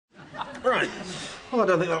Right. Well, I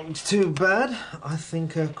don't think that was too bad. I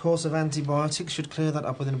think a course of antibiotics should clear that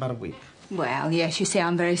up within about a week. Well, yes, you see,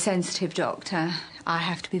 I'm very sensitive, Doctor. I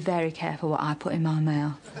have to be very careful what I put in my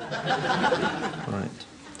mouth. Right.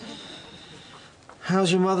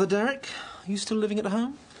 How's your mother, Derek? Are you still living at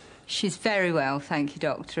home? She's very well, thank you,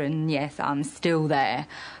 Doctor, and yes, I'm still there.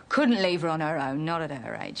 Couldn't leave her on her own, not at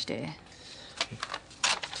her age, dear.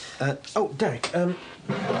 Derek,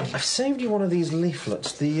 I've saved you one of these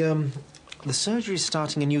leaflets. The surgery's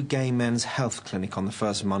starting a new gay men's health clinic on the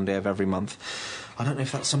first Monday of every month. I don't know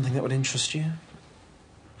if that's something that would interest you.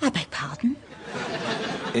 I beg pardon?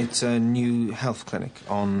 It's a new health clinic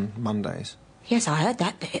on Mondays. Yes, I heard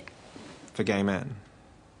that bit. For gay men.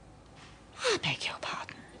 I beg your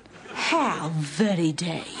pardon. How very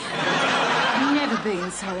dare you? I've never been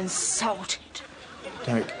so insulted.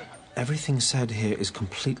 Derek, everything said here is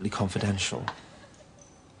completely confidential.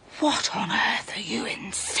 What on earth are you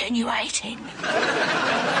insinuating?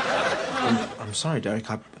 I'm sorry,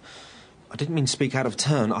 Derek. I didn't mean to speak out of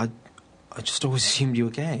turn. I just always assumed you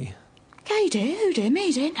were gay. Gay, dear? Who, dear?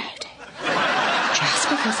 Me, dear? No, dear. Just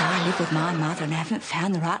because I live with my mother and haven't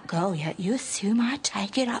found the right girl yet, you assume I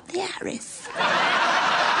take it up the arse.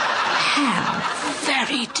 How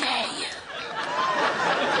very dare you?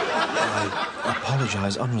 I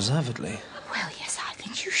apologise unreservedly. Well, yes, I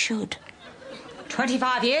think you should.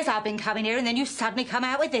 25 years I've been coming here and then you suddenly come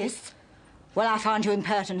out with this. Well, I find you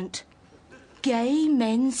impertinent. Gay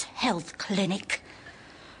Men's Health Clinic.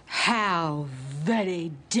 How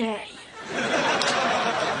very dare you?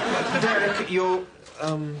 Derek, you're,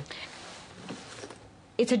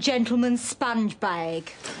 It's a gentleman's sponge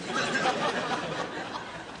bag.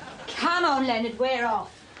 Come on, Leonard, we're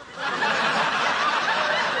off.